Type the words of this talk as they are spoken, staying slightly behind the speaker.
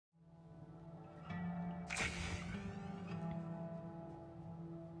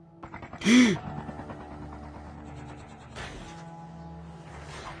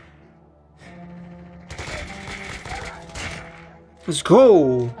Let's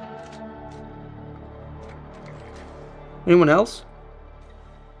go. Anyone else?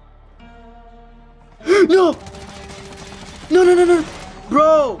 No! No, no, no, no!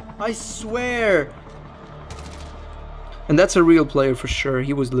 Bro! I swear! And that's a real player for sure.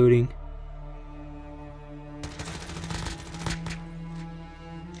 He was looting.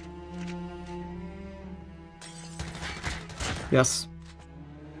 Yes.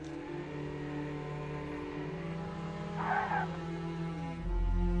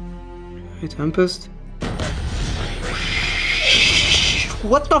 Hey, Tempest.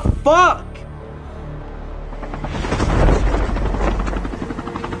 What the fuck?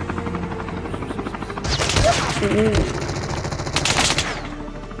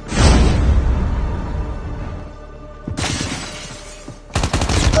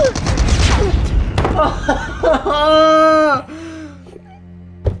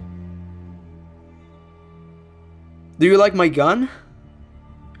 Do you like my gun?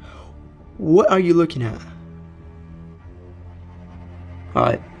 What are you looking at?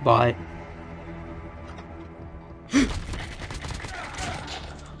 Alright, bye.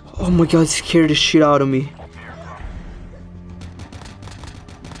 Oh my god, it scared the shit out of me.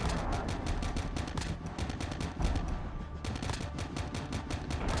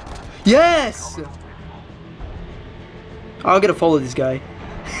 Yes! I gotta follow this guy.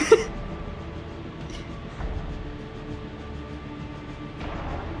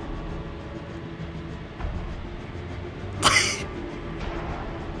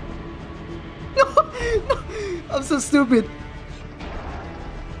 No, I'm so stupid.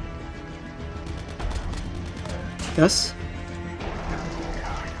 Yes?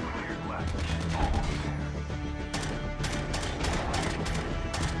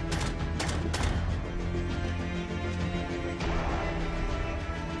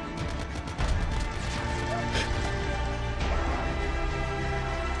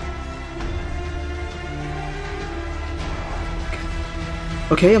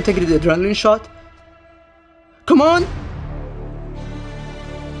 Okay, I'm taking the adrenaline shot. Come on!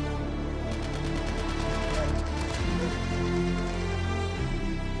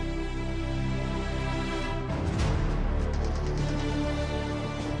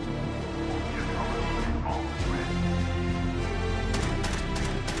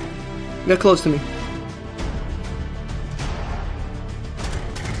 Get close to me.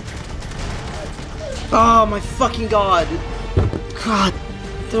 Oh my fucking god! God!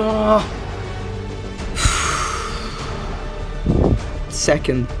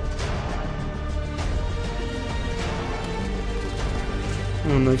 Second. I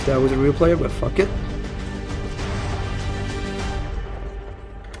don't know if that was a real player, but fuck it.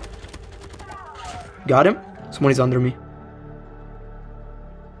 Got him. Someone is under me.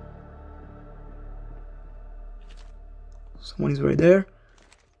 Someone is right there.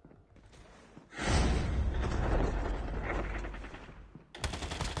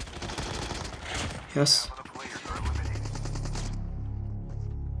 Yes.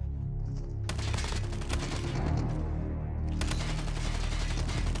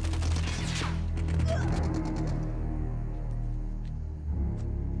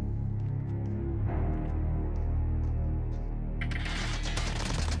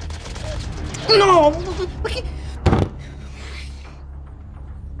 No!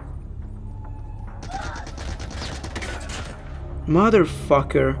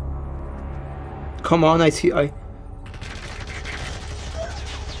 Motherfucker. Come on, I...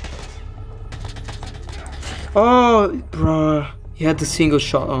 Oh, bruh. He had the single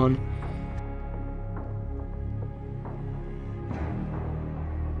shot on.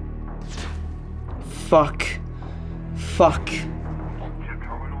 Fuck. Fuck.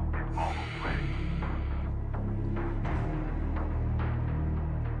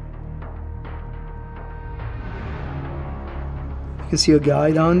 You can see a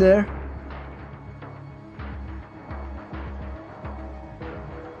guy down there.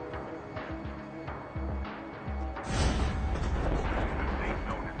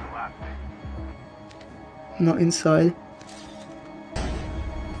 Not inside.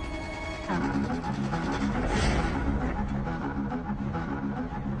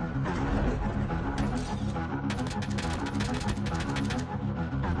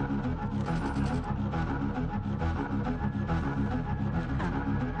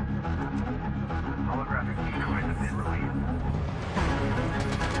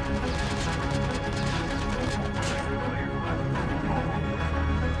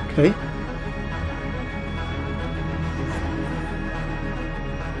 Okay.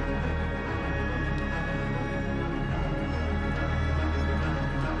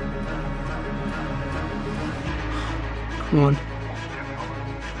 Come on.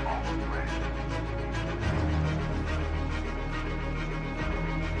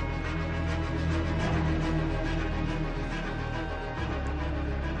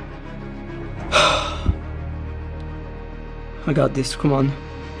 I got this, come on.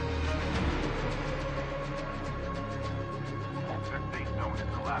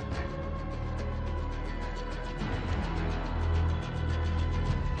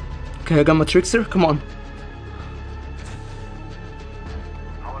 Okay, I got my trickster, come on.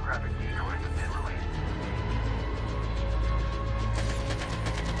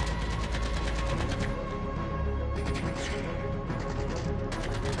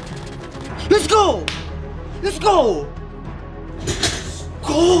 Let's go! Let's go!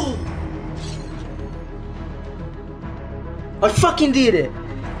 Go! I fucking did it!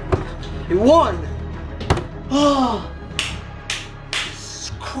 It won! Oh! Let's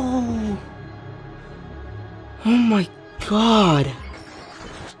go! Oh my god!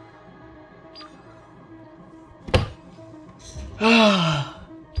 Ah!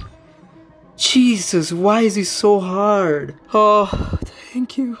 Jesus, why is it so hard? Oh,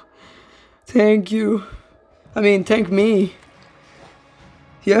 thank you. Thank you. I mean, thank me.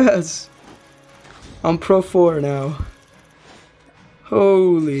 Yes. I'm Pro 4 now.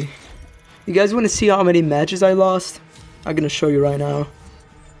 Holy. You guys want to see how many matches I lost? I'm gonna show you right now.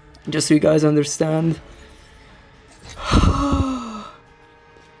 Just so you guys understand.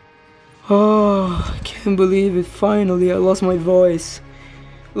 Oh, I can't believe it. Finally, I lost my voice.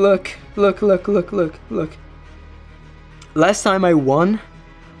 Look, look, look, look, look, look. Last time I won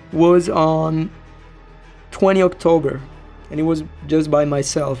was on 20 October. And it was just by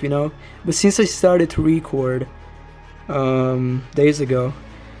myself, you know. But since I started to record days ago,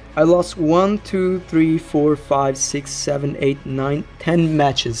 I lost 1, 2, 3, 4, 5, 6, 7, 8, 9, 10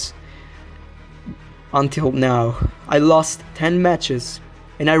 matches. Until now. I lost 10 matches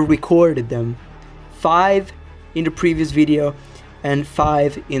and I recorded them. 5 in the previous video and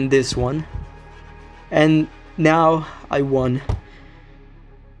 5 in this one. And now I won.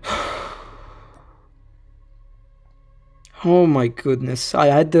 Oh my goodness, I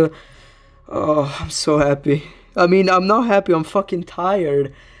had to... Oh, I'm so happy. I mean, I'm not happy, I'm fucking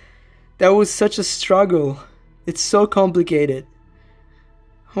tired. That was such a struggle. It's so complicated.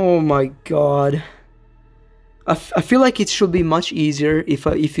 Oh my god. I feel like it should be much easier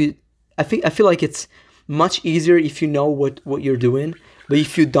I feel like it's much easier if you know what you're doing. But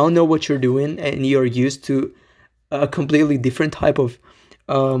if you don't know what you're doing and you're used to a completely different type of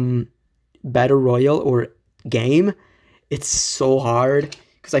battle royale or game, it's so hard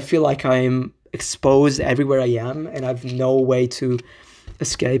because I feel like I'm exposed everywhere I am and I have no way to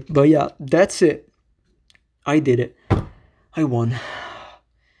escape. But yeah, that's it. I did it. I won.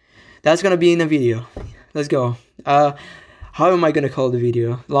 That's gonna be in a video. Let's go. How am I gonna call the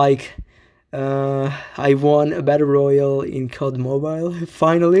video? Like, I won a battle royale in COD Mobile.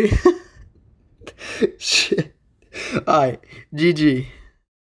 Finally. Shit. Alright, GG.